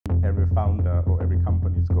every founder or every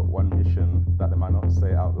company's got one mission that they might not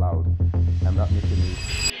say out loud, and that mission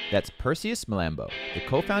is... That's Perseus Mlambo, the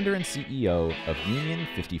co-founder and CEO of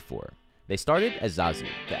Union54. They started as Zazu,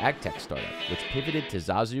 the agtech startup, which pivoted to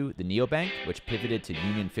Zazu, the neobank, which pivoted to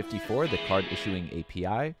Union54, the card-issuing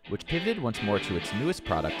API, which pivoted once more to its newest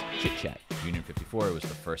product, ChitChat. Union54 was the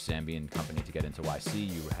first Zambian company to get into YC.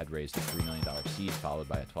 You had raised a $3 million seed, followed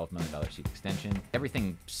by a $12 million seed extension.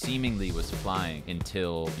 Everything seemingly was flying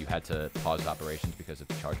until you had to pause operations because of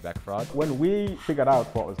the chargeback fraud. When we figured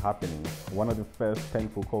out what was happening, one of the first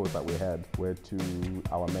painful calls that we had were to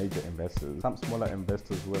our major investors. Some smaller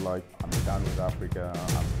investors were like, I'm done with Africa,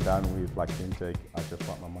 I'm done with fintech, I just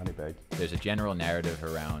want my money back. There's a general narrative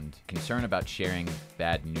around concern about sharing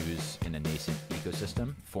bad news in a nascent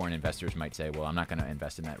ecosystem. Foreign investors might say, well, I'm not going to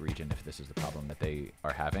invest in that region if this is the problem that they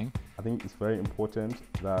are having. I think it's very important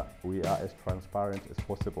that we are as transparent as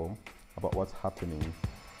possible about what's happening.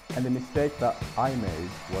 And the mistake that I made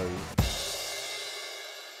was...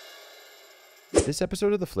 This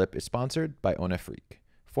episode of The Flip is sponsored by Onafrique,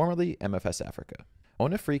 formerly MFS Africa.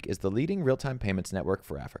 Onafrique is the leading real-time payments network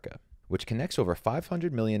for Africa, which connects over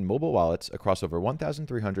 500 million mobile wallets across over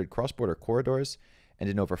 1,300 cross-border corridors and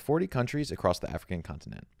in over 40 countries across the African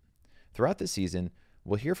continent. Throughout this season,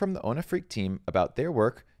 we'll hear from the Onafrique team about their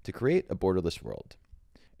work to create a borderless world.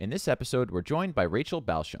 In this episode, we're joined by Rachel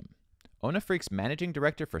Balsham, Onafrique's Managing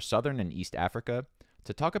Director for Southern and East Africa,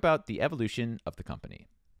 to talk about the evolution of the company.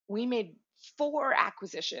 We made 4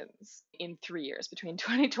 acquisitions in 3 years between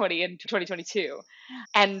 2020 and 2022.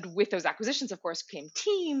 And with those acquisitions, of course, came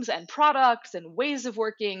teams and products and ways of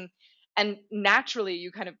working. And naturally,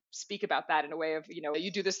 you kind of speak about that in a way of,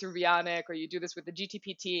 you do this through Bionic, or you do this with the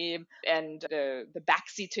GTP team and the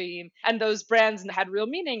Baxi team. And those brands had real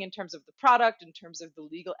meaning in terms of the product, in terms of the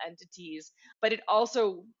legal entities, but it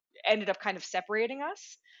also ended up kind of separating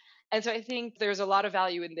us. And so I think there's a lot of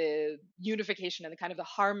value in the unification and the kind of the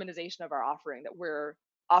harmonization of our offering, that we're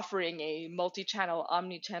offering a multi-channel,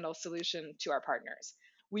 omni-channel solution to our partners.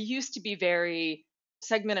 We used to be very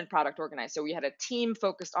segment and product organized. So we had a team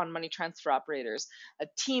focused on money transfer operators, a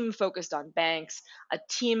team focused on banks, a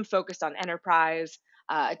team focused on enterprise,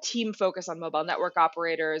 a team focused on mobile network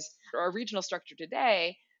operators. Our regional structure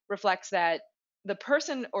today reflects that the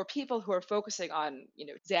person or people who are focusing on,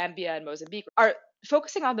 Zambia and Mozambique are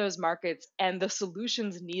focusing on those markets and the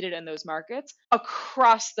solutions needed in those markets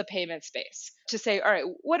across the payment space to say, all right,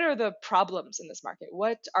 what are the problems in this market?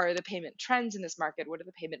 What are the payment trends in this market? What are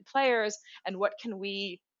the payment players? And what can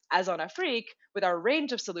we, as Onafrique, with our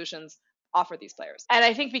range of solutions, offer these players? And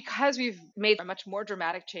I think because we've made a much more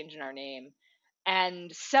dramatic change in our name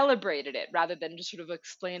and celebrated it rather than just sort of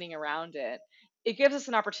explaining around it, it gives us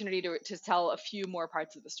an opportunity to tell a few more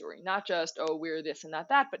parts of the story, not just, oh, we're this and not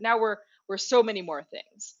that, but now we're so many more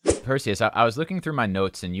things. Perseus, I was looking through my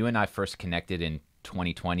notes, and you and I first connected in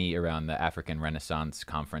 2020 around the African Renaissance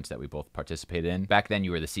conference that we both participated in. Back then, you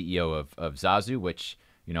were the CEO of Zazu, which,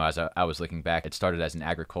 as I was looking back, it started as an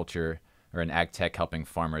agriculture or an ag tech helping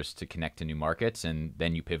farmers to connect to new markets, and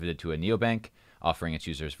then you pivoted to a neobank offering its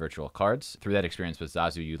users virtual cards. Through that experience with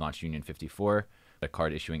Zazu, you launched Union54, the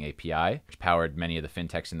card-issuing API, which powered many of the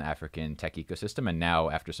fintechs in the African tech ecosystem. And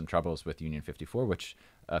now, after some troubles with Union54, which,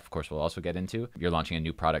 of course, we'll also get into, you're launching a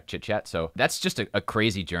new product, ChitChat. So that's just a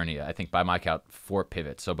crazy journey. I think, by my count, 4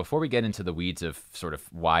 pivots. So before we get into the weeds of sort of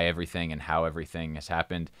why everything and how everything has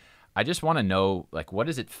happened, I just want to know, what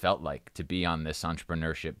has it felt like to be on this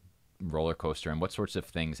entrepreneurship roller coaster, and what sorts of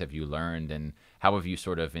things have you learned, and how have you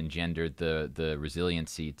sort of engendered the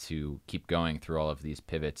resiliency to keep going through all of these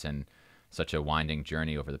pivots and such a winding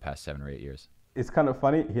journey over the past 7 or 8 years? It's kind of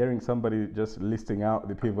funny hearing somebody just listing out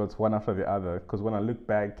the pivots one after the other, because when I look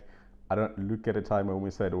back, I don't look at a time when we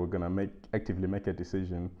said we're going to actively make a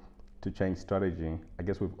decision to change strategy. I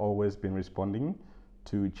guess we've always been responding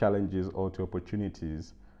to challenges or to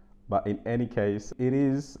opportunities. But in any case, it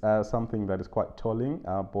is something that is quite tolling,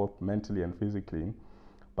 both mentally and physically.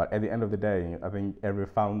 But at the end of the day, I think every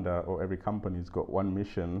founder or every company's got one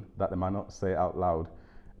mission that they might not say out loud.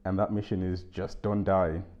 And that mission is just don't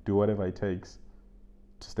die. Do whatever it takes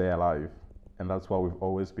to stay alive. And that's what we've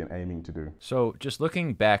always been aiming to do. So just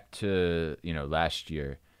looking back to, last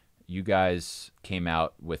year, you guys came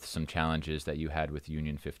out with some challenges that you had with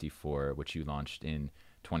Union54, which you launched in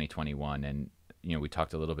 2021. And, we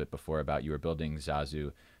talked a little bit before about you were building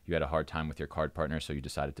Zazu. You had a hard time with your card partner, so you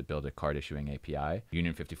decided to build a card-issuing API.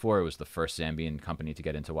 Union54 was the first Zambian company to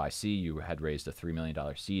get into YC. You had raised a $3 million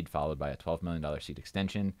seed, followed by a $12 million seed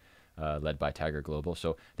extension, led by Tiger Global.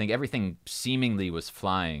 So I think everything seemingly was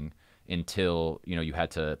flying until you had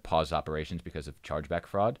to pause operations because of chargeback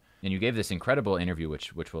fraud. And you gave this incredible interview,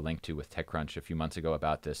 which we'll link to, with TechCrunch a few months ago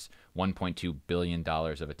about this $1.2 billion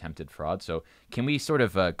of attempted fraud. So can we sort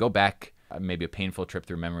of go back, maybe a painful trip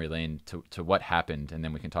through memory lane, to what happened, and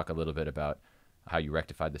then we can talk a little bit about how you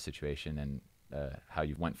rectified the situation and how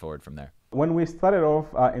you went forward from there. When we started off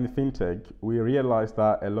in fintech, we realized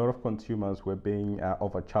that a lot of consumers were being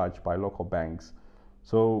overcharged by local banks.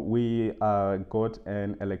 So we got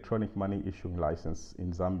an electronic money issuing license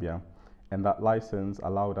in Zambia, and that license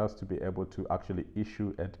allowed us to be able to actually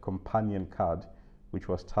issue a companion card which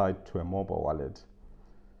was tied to a mobile wallet.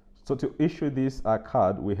 So to issue this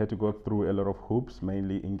card, we had to go through a lot of hoops,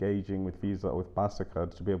 mainly engaging with Visa, with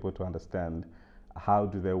MasterCard, to be able to understand how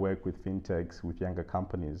do they work with fintechs, with younger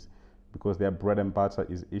companies, because their bread and butter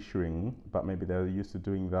is issuing, but maybe they're used to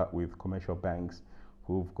doing that with commercial banks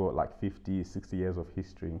who've got like 50, 60 years of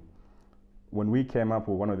history. When we came up,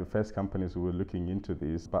 we were one of the first companies who were looking into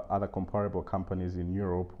this, but other comparable companies in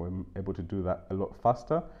Europe were able to do that a lot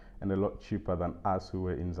faster and a lot cheaper than us who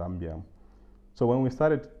were in Zambia. So when we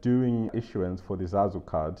started doing issuance for the Zazu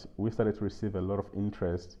card, we started to receive a lot of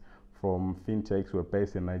interest from fintechs who were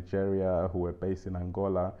based in Nigeria, who were based in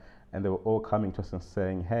Angola, and they were all coming to us and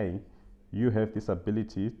saying, hey, you have this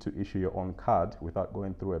ability to issue your own card without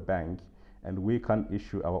going through a bank, and we can't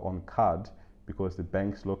issue our own card because the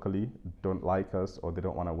banks locally don't like us or they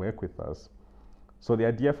don't want to work with us. So the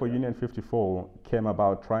idea for Union54 came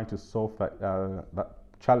about trying to solve that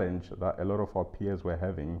challenge that a lot of our peers were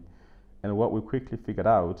having. And what we quickly figured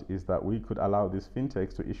out is that we could allow these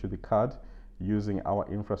fintechs to issue the card using our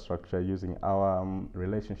infrastructure, using our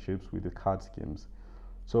relationships with the card schemes.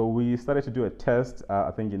 So we started to do a test,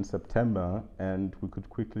 I think in September, and we could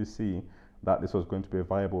quickly see that this was going to be a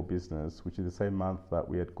viable business, which is the same month that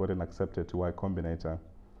we had gotten accepted to Y Combinator.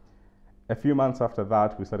 A few months after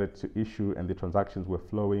that, we started to issue, and the transactions were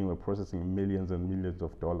flowing. We're processing millions and millions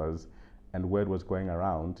of dollars, and word was going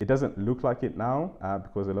around. It doesn't look like it now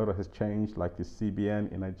because a lot has changed, like the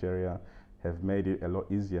CBN in Nigeria have made it a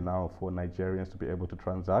lot easier now for Nigerians to be able to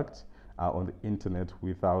transact on the internet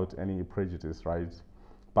without any prejudice, right?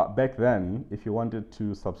 But back then, if you wanted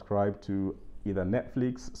to subscribe to either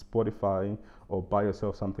Netflix, Spotify, or buy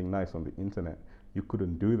yourself something nice on the internet, you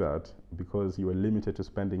couldn't do that because you were limited to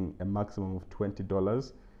spending a maximum of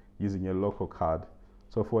 $20 using your local card.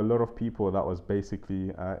 So for a lot of people, that was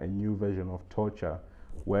basically a new version of torture,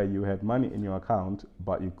 where you had money in your account,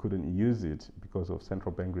 but you couldn't use it because of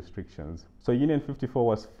central bank restrictions. So Union54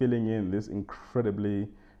 was filling in this incredibly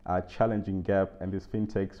challenging gap, and these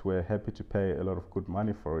fintechs were happy to pay a lot of good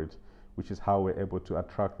money for it, which is how we're able to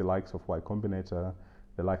attract the likes of Y Combinator,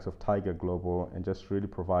 the likes of Tiger Global, and just really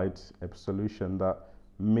provide a solution that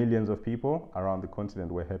millions of people around the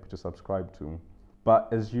continent were happy to subscribe to. But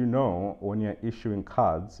as you know, when you're issuing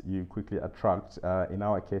cards, you quickly attract, in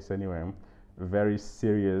our case anyway, very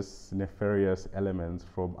serious, nefarious elements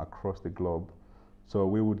from across the globe. So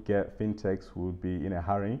we would get fintechs who would be in a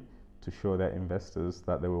hurry to show their investors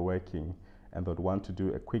that they were working, and they'd want to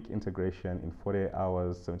do a quick integration in 48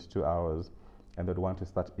 hours, 72 hours, and they'd want to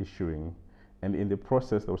start issuing. And in the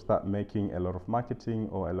process, they'll start making a lot of marketing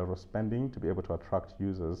or a lot of spending to be able to attract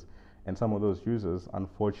users. And some of those users,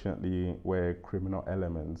 unfortunately, were criminal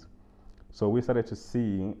elements. So we started to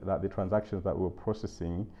see that the transactions that we were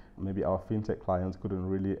processing, maybe our fintech clients couldn't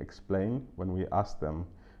really explain when we asked them.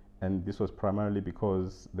 And this was primarily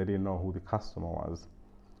because they didn't know who the customer was.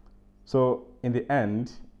 So in the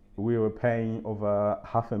end, we were paying over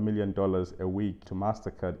 $500,000 a week to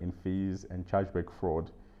MasterCard in fees and chargeback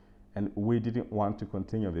fraud. And we didn't want to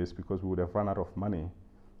continue this because we would have run out of money.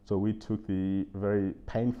 So we took the very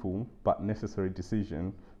painful but necessary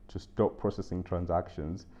decision to stop processing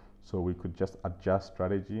transactions so we could just adjust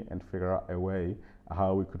strategy and figure out a way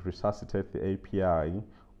how we could resuscitate the API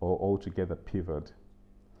or altogether pivot.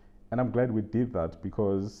 And I'm glad we did that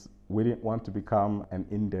because we didn't want to become an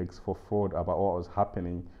index for fraud about what was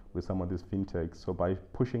happening with some of these fintechs. So by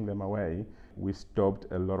pushing them away, we stopped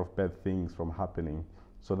a lot of bad things from happening.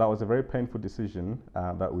 So that was a very painful decision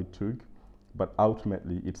that we took, but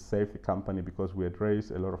ultimately it saved the company because we had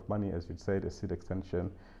raised a lot of money, as you'd said, a seed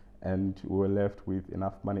extension, and we were left with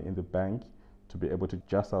enough money in the bank to be able to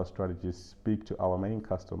adjust our strategies, speak to our main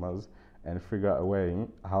customers, and figure out a way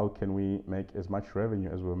how can we make as much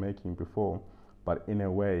revenue as we were making before, but in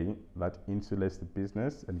a way that insulates the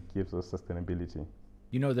business and gives us sustainability.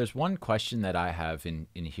 You know, there's one question that I have in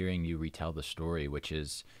hearing you retell the story, which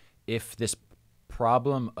is if this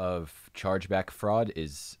problem of chargeback fraud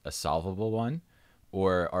is a solvable one,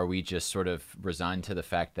 or are we just sort of resigned to the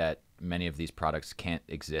fact that many of these products can't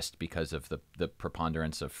exist because of the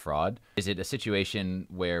preponderance of fraud? Is it a situation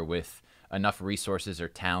where with enough resources or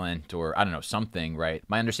talent or I don't know, something, right?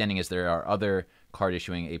 My understanding is there are other card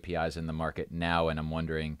issuing APIs in the market now, and I'm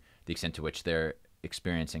wondering the extent to which they're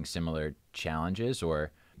experiencing similar challenges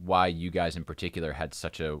or why you guys in particular had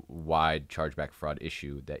such a wide chargeback fraud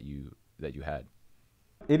issue that you had.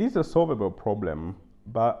 It is a solvable problem,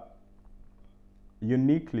 but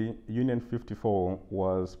uniquely, Union54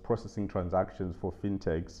 was processing transactions for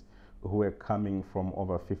fintechs who were coming from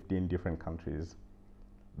over 15 different countries.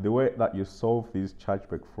 The way that you solve this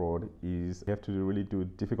chargeback fraud is you have to really do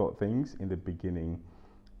difficult things in the beginning,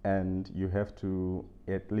 and you have to,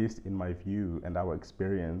 at least in my view and our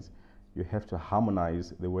experience, you have to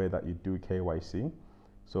harmonize the way that you do KYC.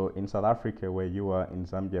 So in South Africa, where you are, in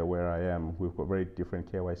Zambia, where I am, we've got very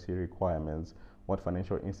different KYC requirements, what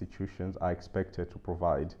financial institutions are expected to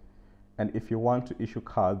provide. And if you want to issue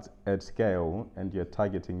cards at scale and you're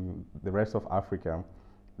targeting the rest of Africa,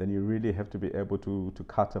 then you really have to be able to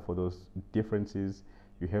cater for those differences.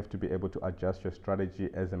 You have to be able to adjust your strategy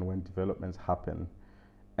as and when developments happen.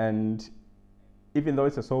 And even though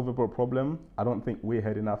it's a solvable problem, I don't think we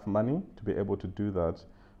had enough money to be able to do that.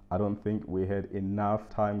 I don't think we had enough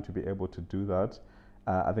time to be able to do that.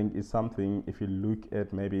 I think it's something, if you look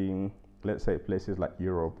at maybe, let's say, places like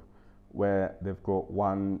Europe, where they've got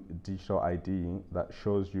one digital ID that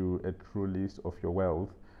shows you a true list of your wealth,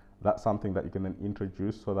 that's something that you can then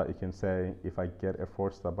introduce so that you can say, if I get a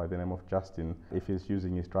fraudster by the name of Justin, if he's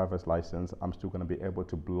using his driver's license, I'm still going to be able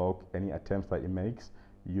to block any attempts that he makes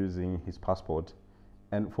using his passport.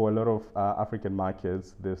 And for a lot of African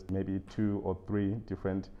markets, there's maybe 2 or 3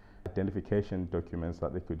 different identification documents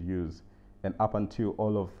that they could use. And up until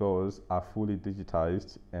all of those are fully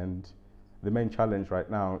digitized, and the main challenge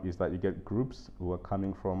right now is that you get groups who are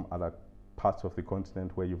coming from other parts of the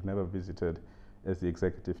continent where you've never visited as the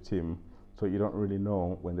executive team. So you don't really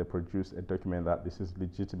know when they produce a document that this is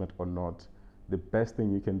legitimate or not. The best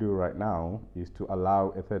thing you can do right now is to allow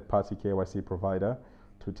a third-party KYC provider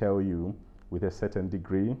to tell you with a certain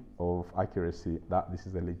degree of accuracy that this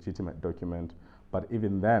is a legitimate document. But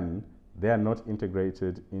even then, they are not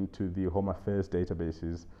integrated into the Home Affairs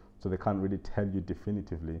databases, so they can't really tell you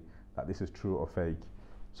definitively that this is true or fake.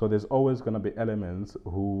 So there's always going to be elements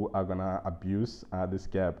who are going to abuse this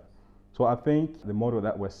gap. So I think the model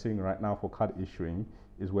that we're seeing right now for card issuing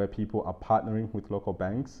is where people are partnering with local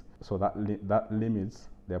banks, so that limits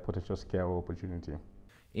their potential scale opportunity.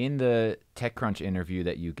 In the TechCrunch interview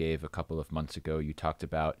that you gave a couple of months ago, you talked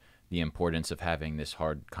about the importance of having this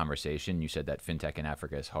hard conversation. You said that fintech in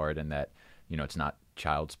Africa is hard and that, it's not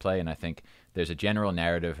child's play. And I think there's a general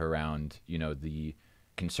narrative around, the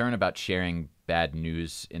concern about sharing bad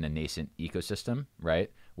news in a nascent ecosystem, right?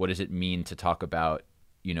 What does it mean to talk about,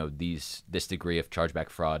 this degree of chargeback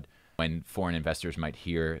fraud when foreign investors might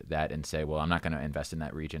hear that and say, well, I'm not going to invest in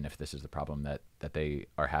that region if this is the problem that they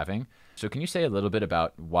are having. So can you say a little bit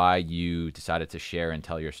about why you decided to share and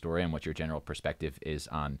tell your story and what your general perspective is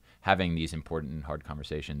on having these important and hard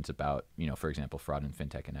conversations about, for example, fraud and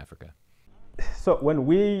fintech in Africa? So when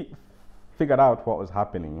we figured out what was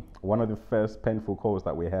happening, one of the first painful calls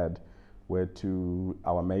that we had were to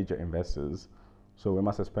our major investors. So we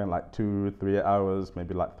must have spent like 2-3 hours,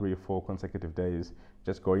 maybe like 3 or 4 consecutive days,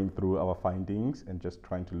 just going through our findings and just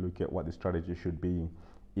trying to look at what the strategy should be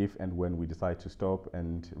if and when we decide to stop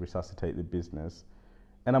and resuscitate the business.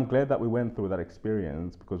 And I'm glad that we went through that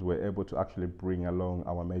experience because we're able to actually bring along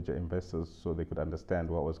our major investors so they could understand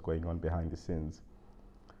what was going on behind the scenes.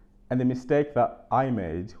 And the mistake that I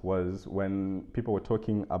made was when people were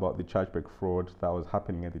talking about the chargeback fraud that was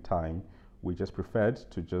happening at the time, we just preferred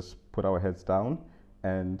to just put our heads down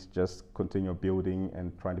and just continue building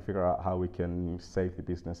and trying to figure out how we can save the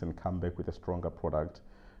business and come back with a stronger product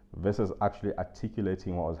versus actually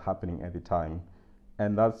articulating what was happening at the time.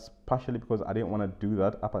 And that's partially because I didn't want to do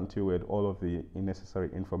that up until we had all of the necessary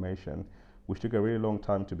information, which took a really long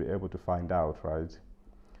time to be able to find out, right?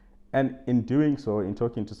 And in doing so, in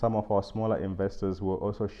talking to some of our smaller investors who were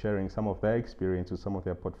also sharing some of their experience with some of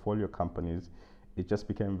their portfolio companies, it just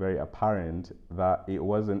became very apparent that it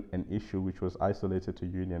wasn't an issue which was isolated to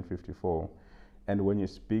Union54. And when you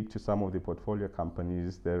speak to some of the portfolio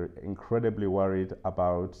companies, they're incredibly worried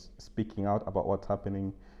about speaking out about what's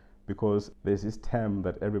happening because there's this term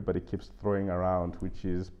that everybody keeps throwing around, which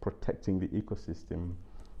is protecting the ecosystem.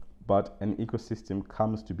 But an ecosystem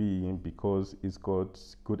comes to be because it's got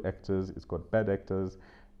good actors, it's got bad actors,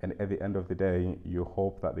 and at the end of the day, you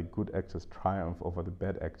hope that the good actors triumph over the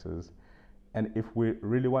bad actors. And if we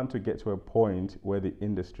really want to get to a point where the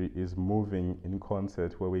industry is moving in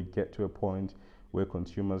concert, where we get to a point where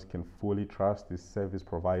consumers can fully trust these service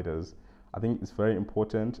providers, I think it's very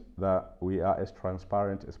important that we are as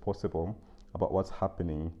transparent as possible about what's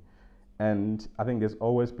happening. And I think there's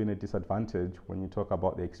always been a disadvantage when you talk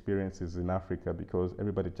about the experiences in Africa, because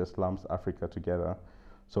everybody just lumps Africa together.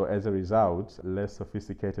 So as a result, less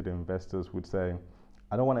sophisticated investors would say,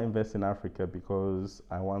 I don't want to invest in Africa because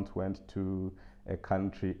I once went to a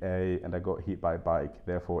country A and I got hit by a bike.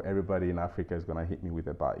 Therefore, everybody in Africa is going to hit me with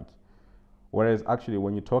a bike. Whereas actually,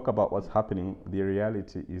 when you talk about what's happening, the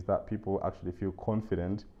reality is that people actually feel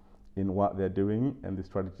confident in what they're doing and the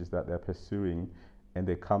strategies that they're pursuing. And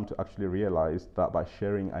they come to actually realize that by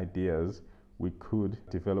sharing ideas, we could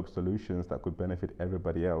develop solutions that could benefit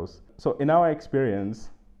everybody else. So in our experience,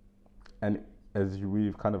 and as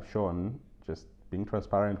we've kind of shown, just being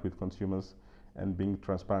transparent with consumers and being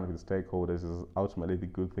transparent with stakeholders is ultimately the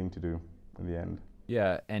good thing to do in the end.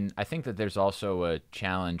 Yeah, and I think that there's also a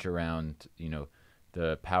challenge around,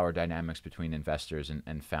 the power dynamics between investors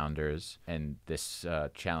and founders, and this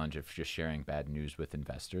challenge of just sharing bad news with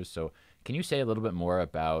investors. So can you say a little bit more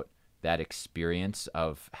about that experience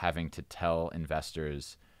of having to tell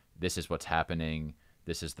investors, this is what's happening,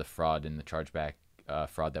 this is the fraud and the chargeback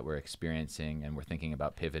fraud that we're experiencing, and we're thinking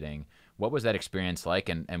about pivoting. What was that experience like,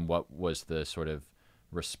 and what was the sort of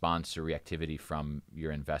response or reactivity from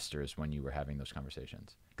your investors when you were having those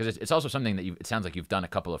conversations? Because it's also something that it sounds like you've done a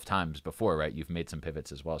couple of times before, right? You've made some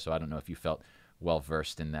pivots as well. So I don't know if you felt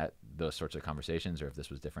well-versed in those sorts of conversations, or if this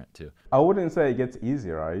was different too. I wouldn't say it gets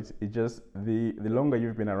easier, right? It just, the longer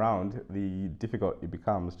you've been around, the difficult it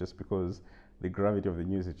becomes, just because the gravity of the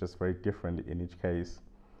news is just very different in each case.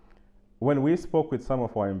 When we spoke with some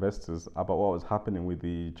of our investors about what was happening with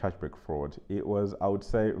the chargeback fraud, it was, I would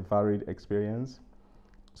say, varied experience.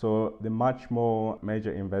 So the much more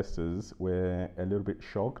major investors were a little bit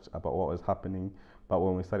shocked about what was happening, but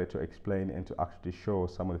when we started to explain and to actually show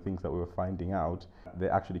some of the things that we were finding out, they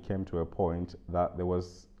actually came to a point that there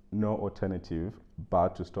was no alternative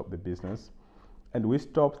but to stop the business. And we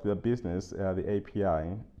stopped the business, the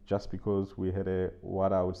API, just because we had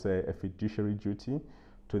what I would say, a fiduciary duty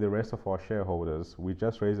to the rest of our shareholders. We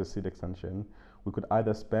just raised a seed extension. We could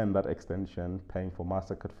either spend that extension paying for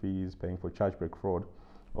MasterCard fees, paying for chargeback fraud,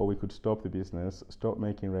 or we could stop the business, stop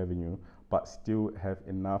making revenue, but still have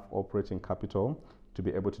enough operating capital to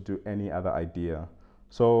be able to do any other idea.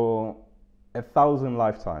 So 1,000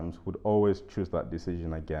 lifetimes would always choose that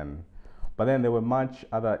decision again. But then there were much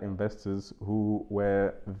other investors who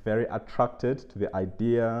were very attracted to the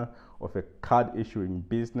idea of a card issuing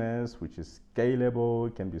business, which is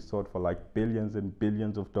scalable, can be sold for like billions and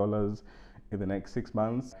billions of dollars in the next 6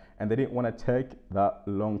 months. And they didn't want to take that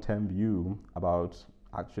long-term view about,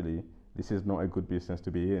 actually, this is not a good business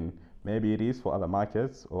to be in. Maybe it is for other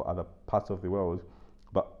markets or other parts of the world,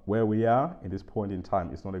 but where we are in this point in time,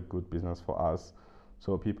 it's not a good business for us.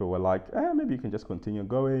 So people were like, maybe you can just continue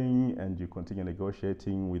going and you continue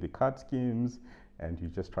negotiating with the card schemes and you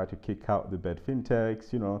just try to kick out the bad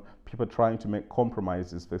fintechs, people trying to make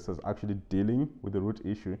compromises versus actually dealing with the root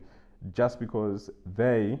issue, just because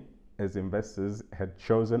they, as investors, had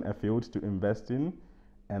chosen a field to invest in,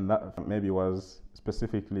 and that maybe was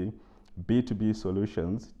specifically B2B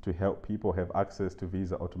solutions to help people have access to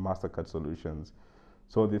Visa or to MasterCard solutions.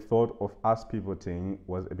 So the thought of us pivoting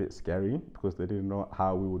was a bit scary because they didn't know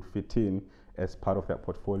how we would fit in as part of their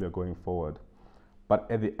portfolio going forward.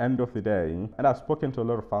 But at the end of the day, and I've spoken to a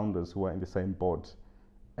lot of founders who are in the same boat,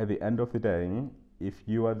 at the end of the day, if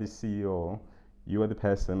you are the CEO, you are the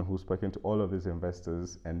person who's spoken to all of these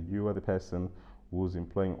investors, and you are the person who's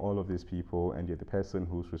employing all of these people, and you're the person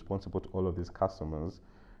who's responsible to all of these customers,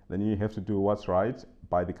 then you have to do what's right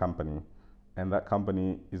by the company. And that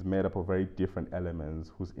company is made up of very different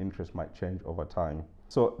elements whose interests might change over time.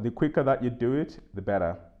 So the quicker that you do it, the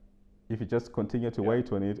better. If you just continue to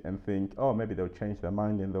wait on it and think, oh, maybe they'll change their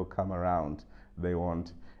mind and they'll come around, they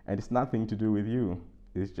won't. And it's nothing to do with you.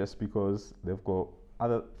 It's just because they've got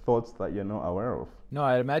other thoughts that you're not aware of. No,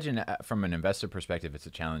 I imagine from an investor perspective, it's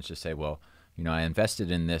a challenge to say, well, I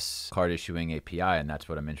invested in this card issuing API and that's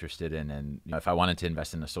what I'm interested in. And if I wanted to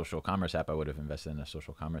invest in a social commerce app, I would have invested in a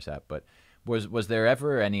social commerce app. But was there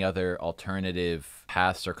ever any other alternative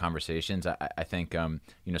paths or conversations? I think,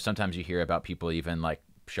 sometimes you hear about people even like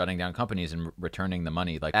shutting down companies and returning the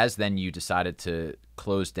money. Like, as then you decided to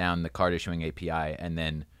close down the card issuing API and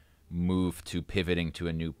then move to pivoting to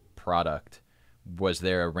a new product, was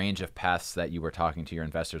there a range of paths that you were talking to your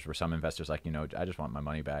investors? Were some investors like, I just want my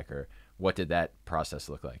money back? Or what did that process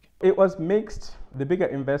look like? It was mixed. The bigger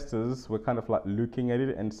investors were kind of like looking at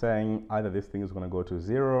it and saying either this thing is going to go to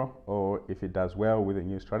zero, or if it does well with a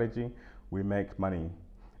new strategy, we make money.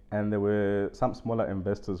 And there were some smaller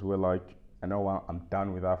investors who were like, I know what, I'm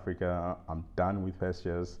done with Africa, I'm done with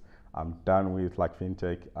Perseus, I'm done with like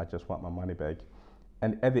fintech, I just want my money back.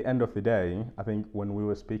 And at the end of the day, I think when we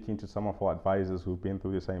were speaking to some of our advisors who've been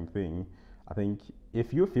through the same thing, I think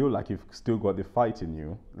if you feel like you've still got the fight in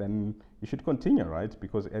you, then you should continue, right?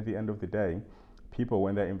 Because at the end of the day, people,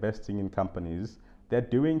 when they're investing in companies, they're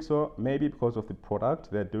doing so maybe because of the product,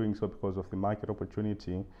 they're doing so because of the market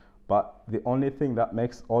opportunity, but the only thing that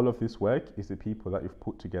makes all of this work is the people that you've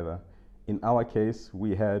put together. In our case,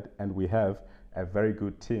 we had and we have a very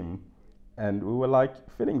good team, and we were like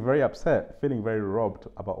feeling very upset, feeling very robbed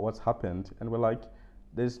about what's happened, and we're like,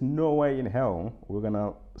 there's no way in hell we're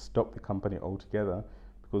gonna stop the company altogether,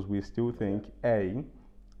 because we still think, A,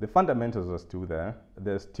 the fundamentals are still there.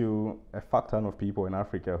 There's still a fuck ton of people in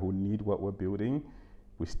Africa who need what we're building.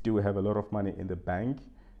 We still have a lot of money in the bank,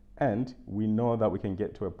 and we know that we can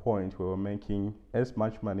get to a point where we're making as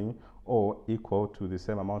much money or equal to the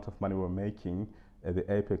same amount of money we're making at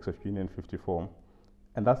the apex of Union54.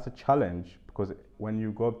 And that's the challenge, because when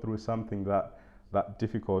you go through something that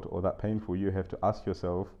difficult or that painful, you have to ask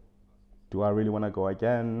yourself, do I really want to go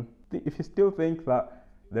again? If you still think that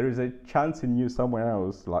there is a chance in you somewhere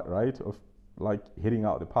else, like, right, of like hitting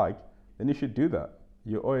out the park, then you should do that.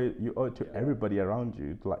 You owe it to everybody around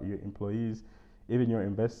you, like your employees, even your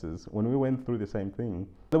investors. When we went through the same thing,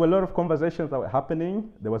 there were a lot of conversations that were happening.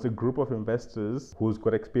 There was a group of investors who's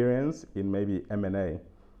got experience in maybe M&A,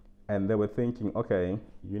 and they were thinking, okay,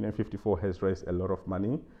 Union54 has raised a lot of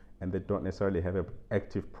money, and they don't necessarily have an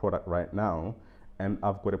active product right now. And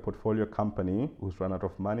I've got a portfolio company who's run out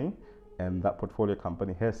of money, and that portfolio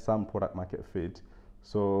company has some product market fit.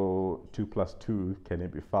 So 2 + 2 can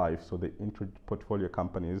it be 5? So they introduce portfolio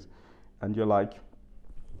companies, and you're like,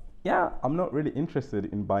 yeah, I'm not really interested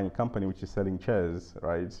in buying a company which is selling chairs,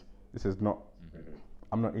 right? This is not,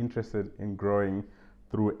 I'm not interested in growing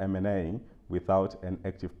through M&A without an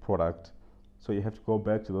active product. So you have to go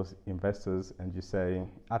back to those investors and you say,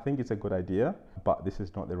 I think it's a good idea, but this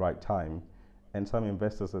is not the right time. And some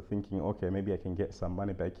investors are thinking, okay, maybe I can get some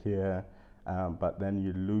money back here. But then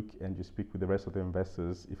you look and you speak with the rest of the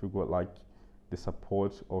investors. If you've got like the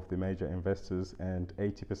support of the major investors and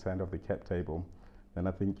 80% of the cap table, then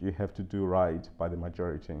I think you have to do right by the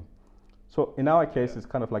majority. So in our case, it's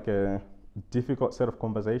kind of like a difficult set of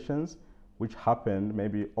conversations which happened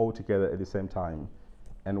maybe all together at the same time.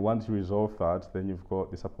 And once you resolve that, then you've got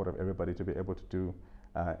the support of everybody to be able to do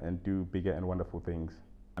and do bigger and wonderful things.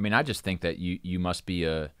 I mean, I just think that you must be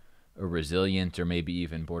a resilient or maybe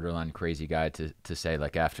even borderline crazy guy to say,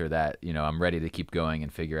 like, after that, you know, I'm ready to keep going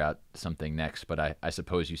and figure out something next. But I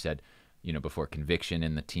suppose you said, you know, before, conviction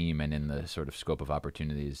in the team and in the sort of scope of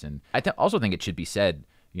opportunities. And I also think it should be said,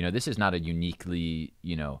 you know, this is not a uniquely,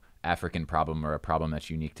 you know, African problem or a problem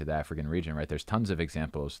that's unique to the African region, right? There's tons of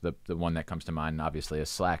examples. The one that comes to mind, obviously, is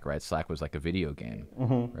Slack, right? Slack was like a video game,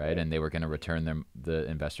 right? And they were going to return the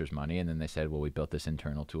investors' money, and then they said, well, we built this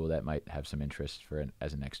internal tool that might have some interest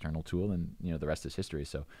as an external tool, and, you know, the rest is history.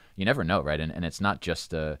 So you never know, right? And it's not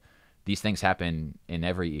just these things happen in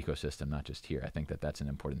every ecosystem, not just here. I think that's an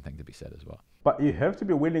important thing to be said as well. But you have to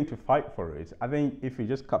be willing to fight for it. I think if you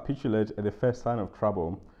just capitulate at the first sign of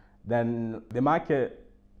trouble, then the market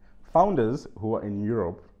founders who are in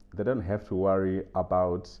Europe, they don't have to worry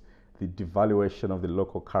about the devaluation of the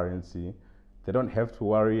local currency. They don't have to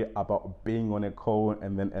worry about being on a call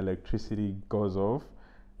and then electricity goes off.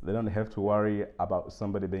 They don't have to worry about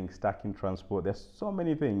somebody being stuck in transport. There's so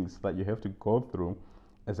many things that you have to go through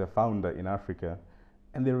as a founder in Africa.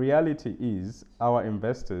 And the reality is our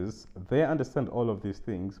investors, they understand all of these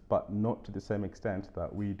things, but not to the same extent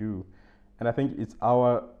that we do. And I think it's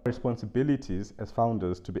our responsibilities as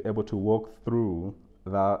founders to be able to walk through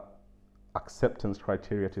that acceptance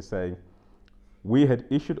criteria to say, we had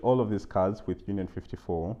issued all of these cards with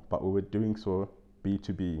Union54, but we were doing so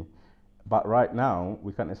B2B. But right now,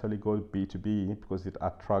 we can't necessarily go B2B because it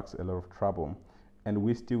attracts a lot of trouble. And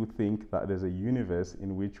we still think that there's a universe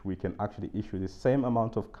in which we can actually issue the same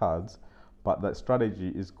amount of cards, but that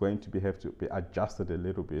strategy is going to have to be adjusted a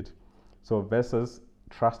little bit. So versus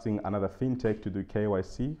trusting another fintech to do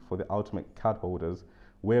KYC for the ultimate cardholders,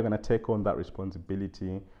 we're going to take on that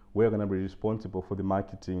responsibility. We're going to be responsible for the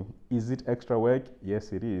marketing. Is it extra work?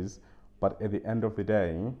 Yes, it is. But at the end of the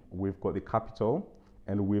day, we've got the capital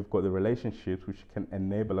and we've got the relationships which can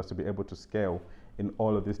enable us to be able to scale in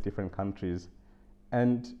all of these different countries.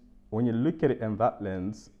 And when you look at it in that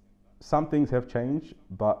lens, some things have changed,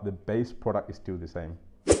 but the base product is still the same.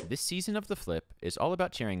 This season of The Flip is all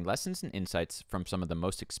about sharing lessons and insights from some of the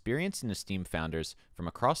most experienced and esteemed founders from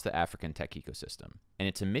across the African tech ecosystem. And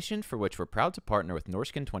it's a mission for which we're proud to partner with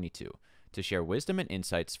Norskin22 to share wisdom and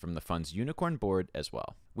insights from the fund's Unicorn board as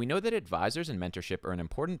well. We know that advisors and mentorship are an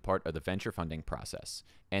important part of the venture funding process,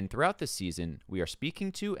 and throughout this season, we are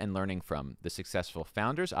speaking to and learning from the successful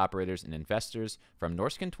founders, operators, and investors from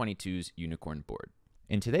Norskin22's Unicorn board.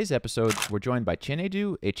 In today's episode, we're joined by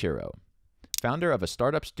Chinedu Echiro, founder of a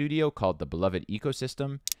startup studio called The Beloved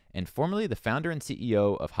Ecosystem, and formerly the founder and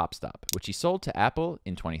CEO of Hopstop, which he sold to Apple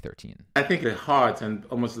in 2013. I think the heart and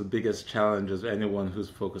almost the biggest challenge of anyone who's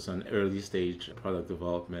focused on early stage product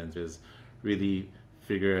development is really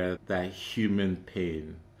figure out that human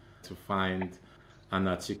pain, to find an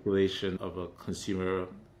articulation of a consumer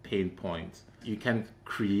pain point. You can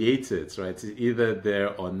create it, right? It's either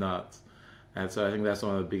there or not. And so I think that's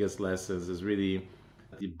one of the biggest lessons, is really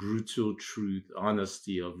the brutal truth,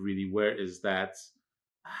 honesty of really where is that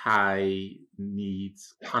high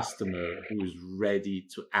needs customer who is ready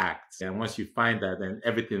to act. And once you find that, then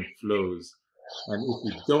everything flows. And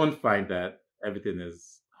if you don't find that, everything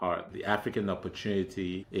is hard. The African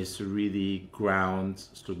opportunity is to really ground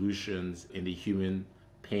solutions in the human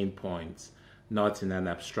pain points, not in an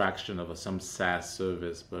abstraction of some SaaS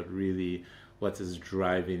service, but really what is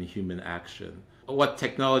driving human action. What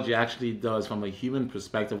technology actually does from a human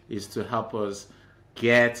perspective is to help us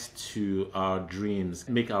get to our dreams,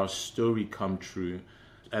 make our story come true.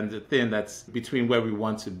 And the thing that's between where we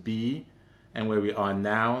want to be and where we are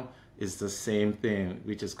now is the same thing,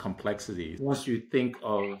 which is complexity. Once you think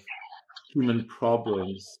of human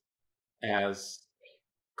problems as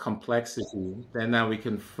complexity, then now we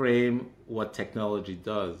can frame what technology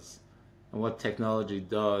does. And what technology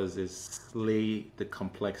does is slay the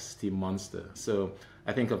complexity monster. So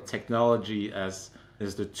I think of technology as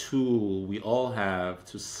the tool we all have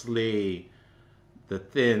to slay the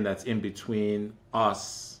thing that's in between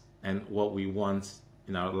us and what we want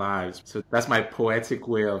in our lives. So that's my poetic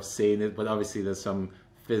way of saying it, but obviously there's some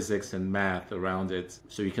physics and math around it.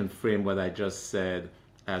 So you can frame what I just said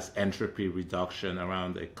as entropy reduction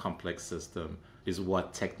around a complex system is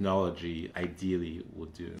what technology ideally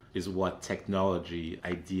would do.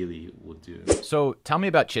 So tell me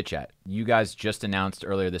about ChitChat. You guys just announced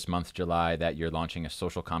earlier this month, July, that you're launching a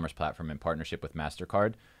social commerce platform in partnership with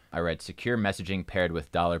MasterCard. I read secure messaging paired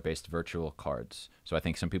with dollar-based virtual cards. So I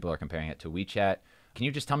think some people are comparing it to WeChat. Can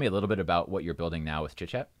you just tell me a little bit about what you're building now with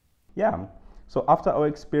ChitChat? Yeah. So after our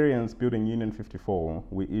experience building Union54,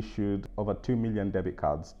 we issued over 2 million debit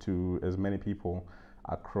cards to as many people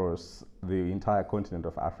across the entire continent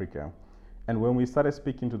of Africa. And when we started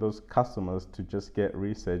speaking to those customers to just get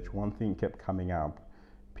research, one thing kept coming up.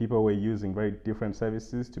 People were using very different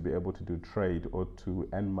services to be able to do trade or to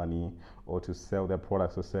earn money or to sell their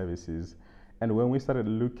products or services. And when we started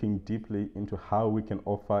looking deeply into how we can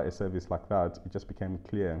offer a service like that, it just became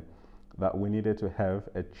clear that we needed to have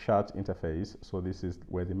a chat interface. So this is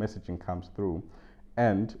where the messaging comes through.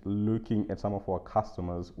 And looking at some of our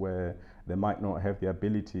customers where they might not have the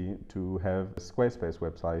ability to have a Squarespace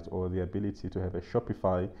website or the ability to have a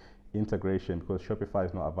Shopify integration because Shopify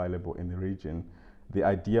is not available in the region. The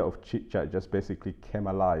idea of ChitChat just basically came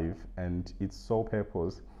alive, and its sole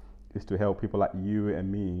purpose is to help people like you and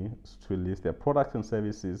me to list their products and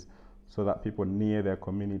services so that people near their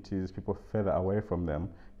communities, people further away from them,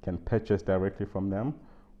 can purchase directly from them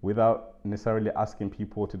without necessarily asking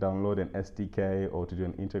people to download an SDK or to do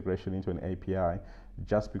an integration into an API,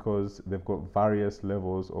 just because they've got various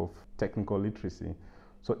levels of technical literacy.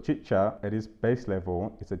 So ChitChat, at its base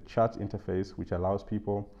level, is a chat interface which allows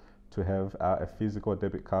people to have a physical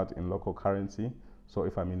debit card in local currency. So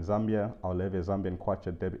if I'm in Zambia, I'll have a Zambian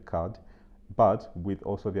Kwacha debit card, but with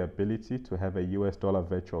also the ability to have a US dollar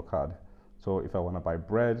virtual card. So if I want to buy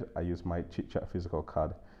bread, I use my ChitChat physical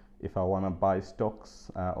card. If I want to buy stocks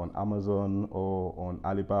on Amazon or on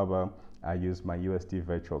Alibaba, I use my USD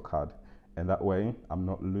virtual card. And that way, I'm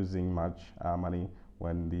not losing much money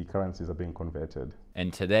when the currencies are being converted.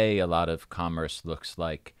 And today, a lot of commerce looks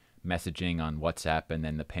like messaging on WhatsApp and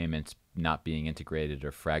then the payments not being integrated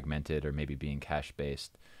or fragmented or maybe being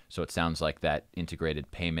cash-based. So it sounds like that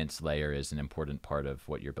integrated payments layer is an important part of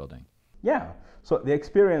what you're building. Yeah, so the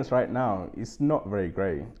experience right now is not very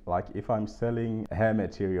great. Like if I'm selling hair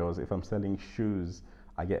materials, if I'm selling shoes,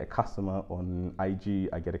 I get a customer on IG,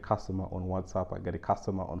 I get a customer on WhatsApp, I get a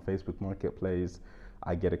customer on Facebook Marketplace,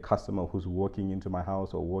 I get a customer who's walking into my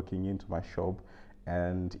house or walking into my shop.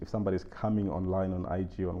 And if somebody's coming online on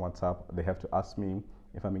IG, on WhatsApp, they have to ask me,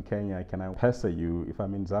 if I'm in Kenya, can I Pesa you? If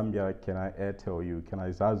I'm in Zambia, can I Airtel you? Can I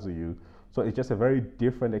Zazu you? So it's just a very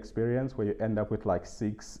different experience where you end up with like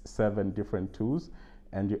 6, 7 different tools,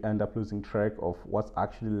 and you end up losing track of what's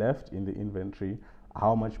actually left in the inventory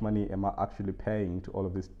How much money am I actually paying to all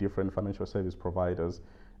of these different financial service providers?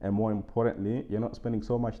 And more importantly, you're not spending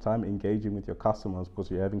so much time engaging with your customers because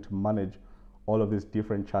you're having to manage all of these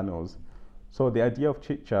different channels. So the idea of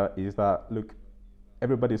ChitChat is that, look,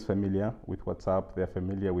 everybody's familiar with WhatsApp, they're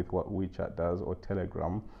familiar with what WeChat does or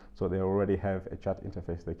Telegram, so they already have a chat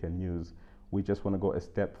interface they can use. We just want to go a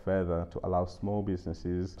step further to allow small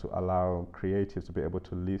businesses, to allow creatives to be able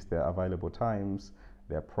to list their available times,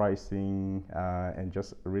 their pricing, and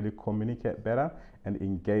just really communicate better and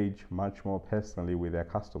engage much more personally with their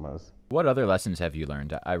customers. What other lessons have you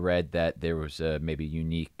learned? I read that there was a maybe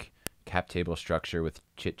unique cap table structure with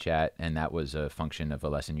ChitChat, and that was a function of a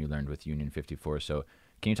lesson you learned with Union54. So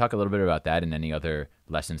can you talk a little bit about that and any other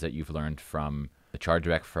lessons that you've learned from the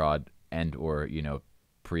chargeback fraud and or,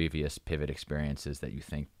 previous pivot experiences that you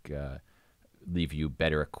think leave you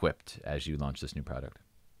better equipped as you launch this new product?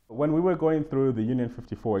 When we were going through the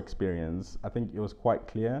Union54 experience, I think it was quite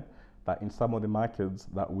clear that in some of the markets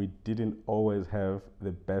that we didn't always have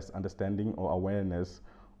the best understanding or awareness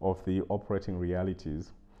of the operating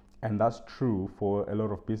realities. And that's true for a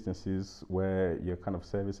lot of businesses where you're kind of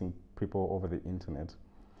servicing people over the internet.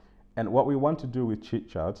 And what we want to do with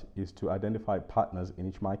ChitChat is to identify partners in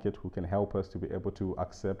each market who can help us to be able to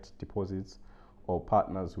accept deposits, or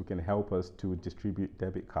partners who can help us to distribute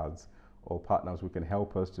debit cards, or partners who can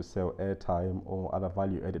help us to sell airtime or other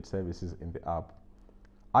value-added services in the app.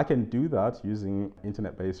 I can do that using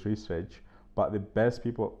internet-based research, but the best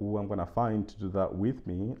people who I'm going to find to do that with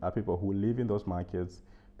me are people who live in those markets,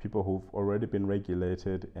 people who've already been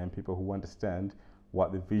regulated, and people who understand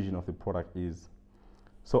what the vision of the product is.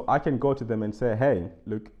 So I can go to them and say, hey,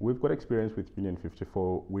 look, we've got experience with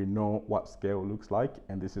Union54. We know what scale looks like,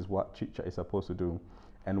 and this is what ChitChat is supposed to do.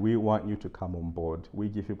 And we want you to come on board. We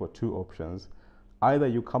give people two options. Either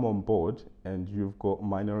you come on board and you've got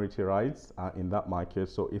minority rights in that market.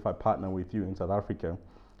 So if I partner with you in South Africa,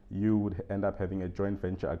 you would end up having a joint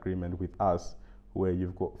venture agreement with us where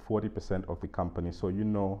you've got 40% of the company. So you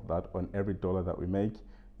know that on every dollar that we make,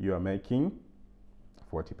 you are making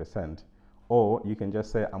 40%. Or you can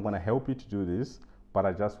just say, I'm going to help you to do this, but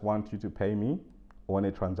I just want you to pay me on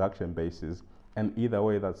a transaction basis. And either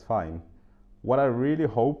way, that's fine. What I really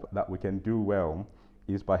hope that we can do well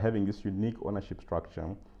is by having this unique ownership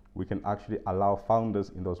structure, we can actually allow founders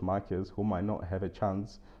in those markets who might not have a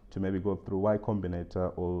chance to maybe go through Y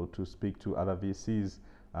Combinator or to speak to other VCs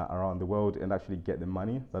around the world and actually get the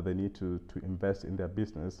money that they need to invest in their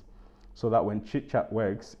business. So that when ChitChat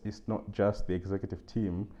works, it's not just the executive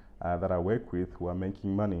team that I work with who are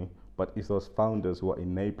making money, but it's those founders who are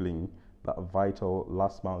enabling that vital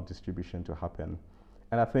last mile distribution to happen.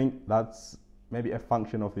 And I think that's maybe a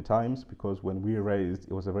function of the times, because when we raised,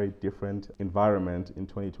 it was a very different environment in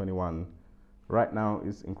 2021. Right now,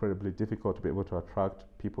 it's incredibly difficult to be able to attract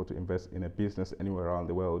people to invest in a business anywhere around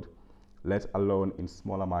the world, let alone in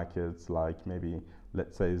smaller markets like maybe,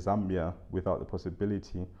 let's say, Zambia, without the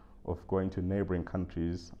possibility of going to neighboring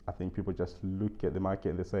countries. I think people just look at the market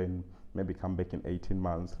and they say, maybe come back in 18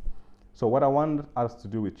 months. So what I want us to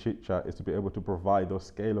do with ChitChat is to be able to provide those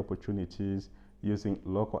scale opportunities using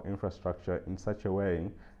local infrastructure in such a way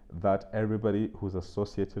that everybody who's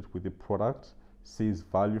associated with the product sees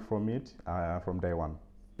value from it from day one.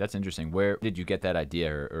 That's interesting. Where did you get that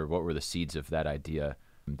idea, or what were the seeds of that idea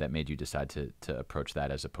that made you decide to approach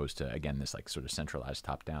that as opposed to, again, this like sort of centralized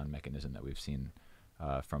top-down mechanism that we've seen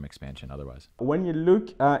from expansion otherwise? When you look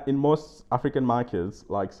in most African markets,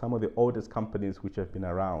 like some of the oldest companies which have been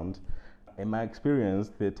around, in my experience,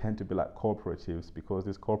 they tend to be like cooperatives, because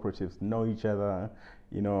these cooperatives know each other.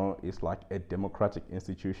 It's like a democratic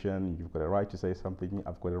institution. You've got a right to say something.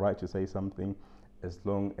 I've got a right to say something, as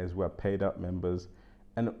long as we're paid up members.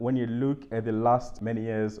 And when you look at the last many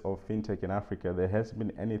years of fintech in Africa, there hasn't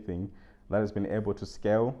been anything that has been able to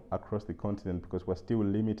scale across the continent, because we're still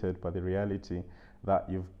limited by the reality that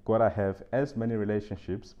you've got to have as many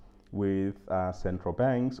relationships with central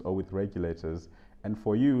banks or with regulators. And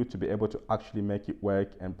for you to be able to actually make it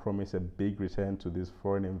work and promise a big return to these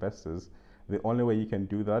foreign investors, the only way you can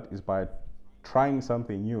do that is by trying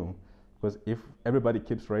something new. Because if everybody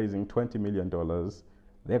keeps raising $20 million,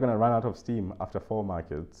 they're going to run out of steam after 4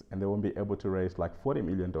 markets, and they won't be able to raise like $40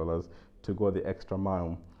 million to go the extra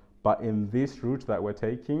mile. But in this route that we're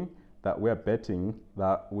taking, that we're betting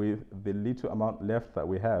that with the little amount left that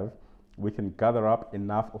we have, we can gather up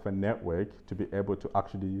enough of a network to be able to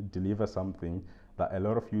actually deliver something that a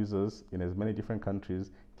lot of users in as many different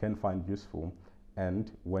countries can find useful.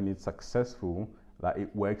 And when it's successful, that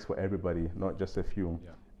it works for everybody, not just a few.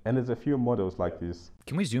 Yeah. And there's a few models like this.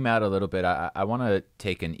 Can we zoom out a little bit? I want to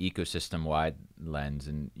take an ecosystem-wide lens,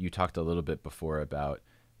 and you talked a little bit before about,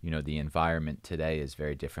 the environment today is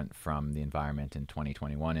very different from the environment in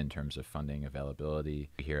 2021 in terms of funding availability.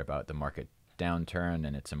 We hear about the market downturn,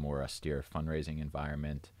 and it's a more austere fundraising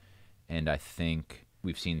environment. And I think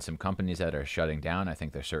we've seen some companies that are shutting down. I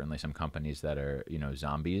think there's certainly some companies that are,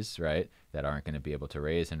 zombies, right, that aren't going to be able to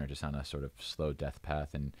raise and are just on a sort of slow death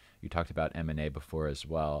path. And you talked about M&A before as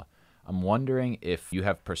well. I'm wondering if you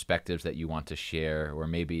have perspectives that you want to share, or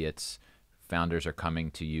maybe it's founders are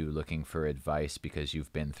coming to you looking for advice because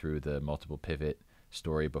you've been through the multiple pivot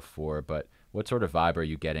story before. But what sort of vibe are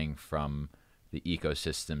you getting from the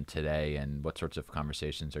ecosystem today, and what sorts of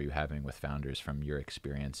conversations are you having with founders from your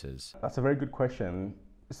experiences? That's a very good question.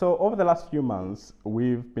 So over the last few months,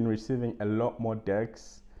 we've been receiving a lot more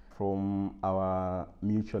decks from our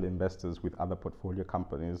mutual investors with other portfolio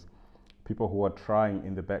companies, people who are trying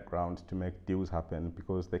in the background to make deals happen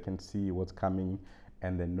because they can see what's coming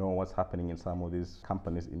and they know what's happening in some of these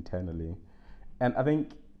companies internally. And I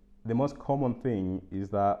think the most common thing is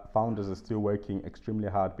that founders are still working extremely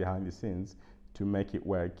hard behind the scenes to make it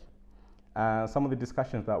work. Some of the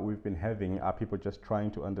discussions that we've been having are people just trying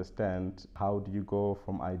to understand, how do you go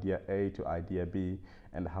from idea A to idea B,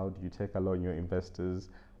 and how do you take along your investors?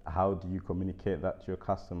 How do you communicate that to your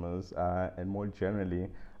customers? And more generally,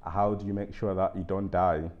 how do you make sure that you don't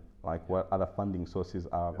die? Like, what other funding sources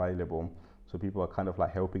are available? So people are kind of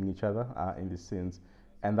like helping each other in this sense.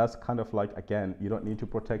 And that's kind of like, again, you don't need to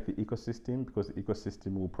protect the ecosystem because the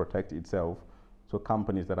ecosystem will protect itself. So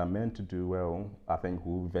companies that are meant to do well, I think,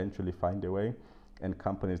 will eventually find a way. And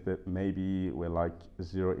companies that maybe were like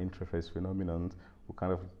zero interest rate phenomenons will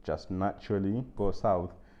kind of just naturally go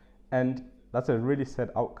south. And that's a really sad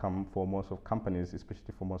outcome for most of companies,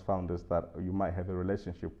 especially for most founders that you might have a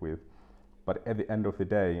relationship with. But at the end of the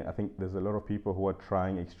day, I think there's a lot of people who are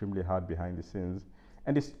trying extremely hard behind the scenes.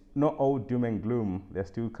 And it's not all doom and gloom. There's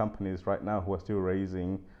still companies right now who are still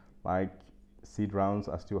raising, like seed rounds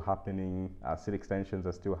are still happening, seed extensions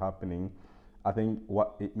are still happening. I think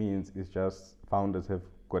what it means is just founders have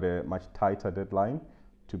got a much tighter deadline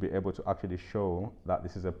to be able to actually show that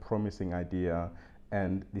this is a promising idea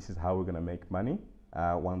and this is how we're going to make money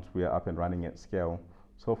once we are up and running at scale.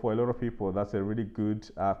 So for a lot of people, that's a really good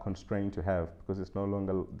constraint to have because it's no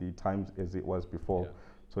longer the times as it was before. Yeah.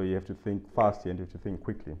 So you have to think fast and you have to think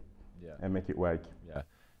quickly and make it work. Yeah.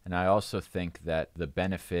 And I also think that the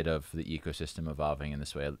benefit of the ecosystem evolving in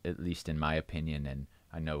this way, at least in my opinion, and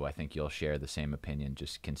I think you'll share the same opinion,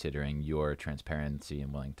 just considering your transparency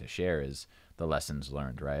and willing to share, is the lessons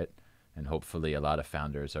learned, right? And hopefully a lot of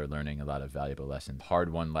founders are learning a lot of valuable lessons.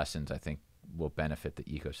 Hard-won lessons, I think, will benefit the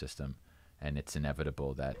ecosystem. And it's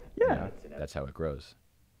inevitable that that's how it grows.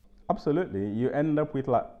 Absolutely. You end up with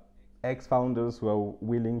like ex-founders who are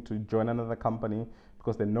willing to join another company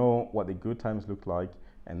because they know what the good times look like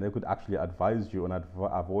and they could actually advise you on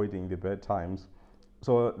avoiding the bad times.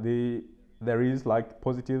 So there is like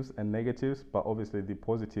positives and negatives, but obviously the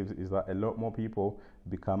positives is that a lot more people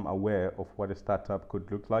become aware of what a startup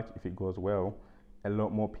could look like if it goes well. A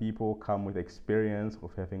lot more people come with experience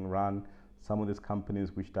of having run some of these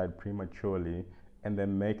companies which died prematurely, and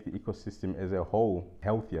then make the ecosystem as a whole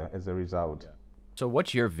healthier as a result. Yeah. So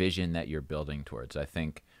what's your vision that you're building towards? I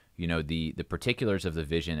think, the particulars of the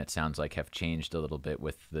vision, it sounds like, have changed a little bit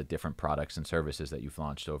with the different products and services that you've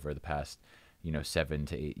launched over the past, 7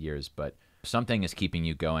 to 8 years, but something is keeping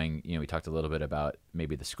you going. We talked a little bit about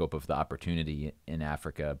maybe the scope of the opportunity in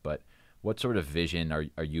Africa, but what sort of vision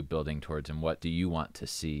are you building towards, and what do you want to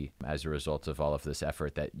see as a result of all of this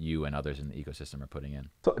effort that you and others in the ecosystem are putting in?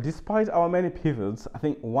 So despite our many pivots, I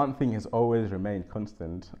think one thing has always remained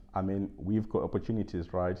constant. I mean, we've got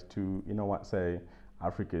opportunities, right, to, say,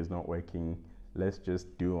 Africa is not working, let's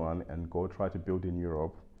just do one and go try to build in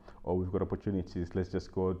Europe. Or we've got opportunities, let's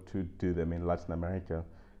just go to do them in Latin America.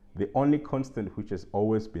 The only constant which has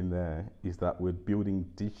always been there is that we're building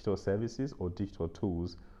digital services or digital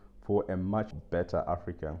tools for a much better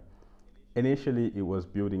Africa. Initially, it was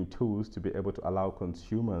building tools to be able to allow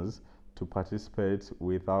consumers to participate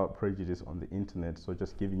without prejudice on the internet. So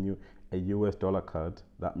just giving you a US dollar card,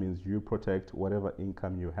 that means you protect whatever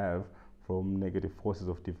income you have from negative forces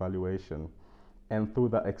of devaluation. And through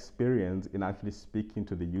that experience in actually speaking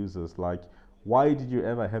to the users, like, why did you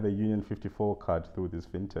ever have a Union54 card through this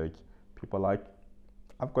fintech? People are like,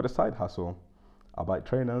 I've got a side hustle. I buy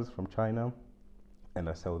trainers from China and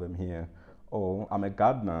I sell them here. Or I'm a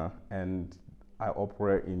gardener and I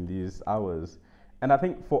operate in these hours. And I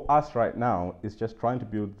think for us right now, it's just trying to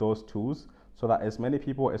build those tools so that as many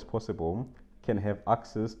people as possible can have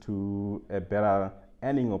access to a better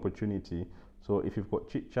earning opportunity. So if you've got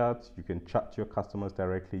ChitChat, you can chat to your customers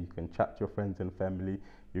directly, you can chat to your friends and family,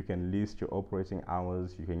 you can list your operating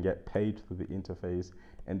hours, you can get paid through the interface,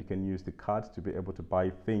 and you can use the cards to be able to buy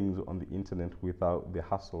things on the internet without the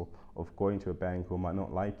hassle of going to a bank who might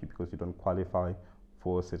not like you because you don't qualify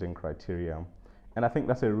for certain criteria. And I think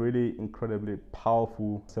that's a really incredibly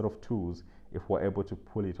powerful set of tools if we're able to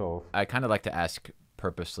pull it off. I kind of like to ask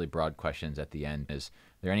purposely broad questions at the end. Is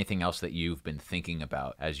there anything else that you've been thinking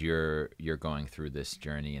about as you're going through this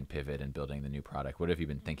journey and pivot and building the new product? What have you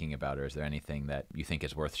been thinking about, or is there anything that you think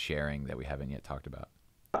is worth sharing that we haven't yet talked about?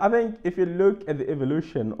 I think if you look at the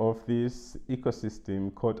evolution of this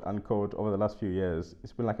ecosystem, quote unquote, over the last few years,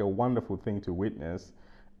 it's been like a wonderful thing to witness.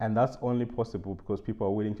 And that's only possible because people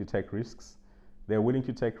are willing to take risks. They're willing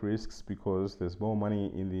to take risks because there's more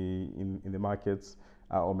money in the markets,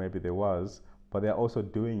 or maybe there was, but they're also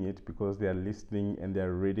doing it because they're listening and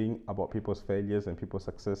they're reading about people's failures and people's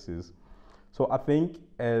successes. So I think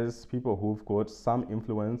as people who've got some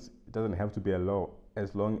influence, it doesn't have to be a lot.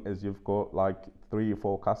 As long as you've got like 3 or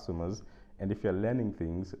 4 customers, and if you're learning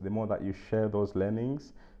things, the more that you share those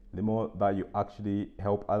learnings, the more that you actually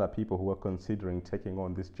help other people who are considering taking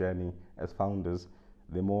on this journey as founders,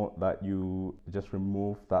 the more that you just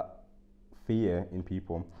remove that fear in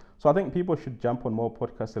people. So I think people should jump on more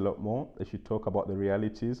podcasts a lot more. They should talk about the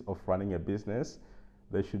realities of running a business.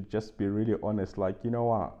 They should just be really honest, like, you know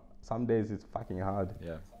what, some days it's fucking hard,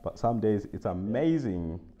 but some days it's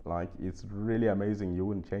amazing. Like, it's really amazing. You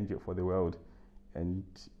wouldn't change it for the world, and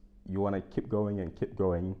you want to keep going and keep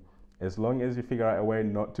going. As long as you figure out a way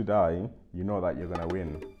not to die, you know that you're going to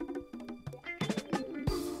win.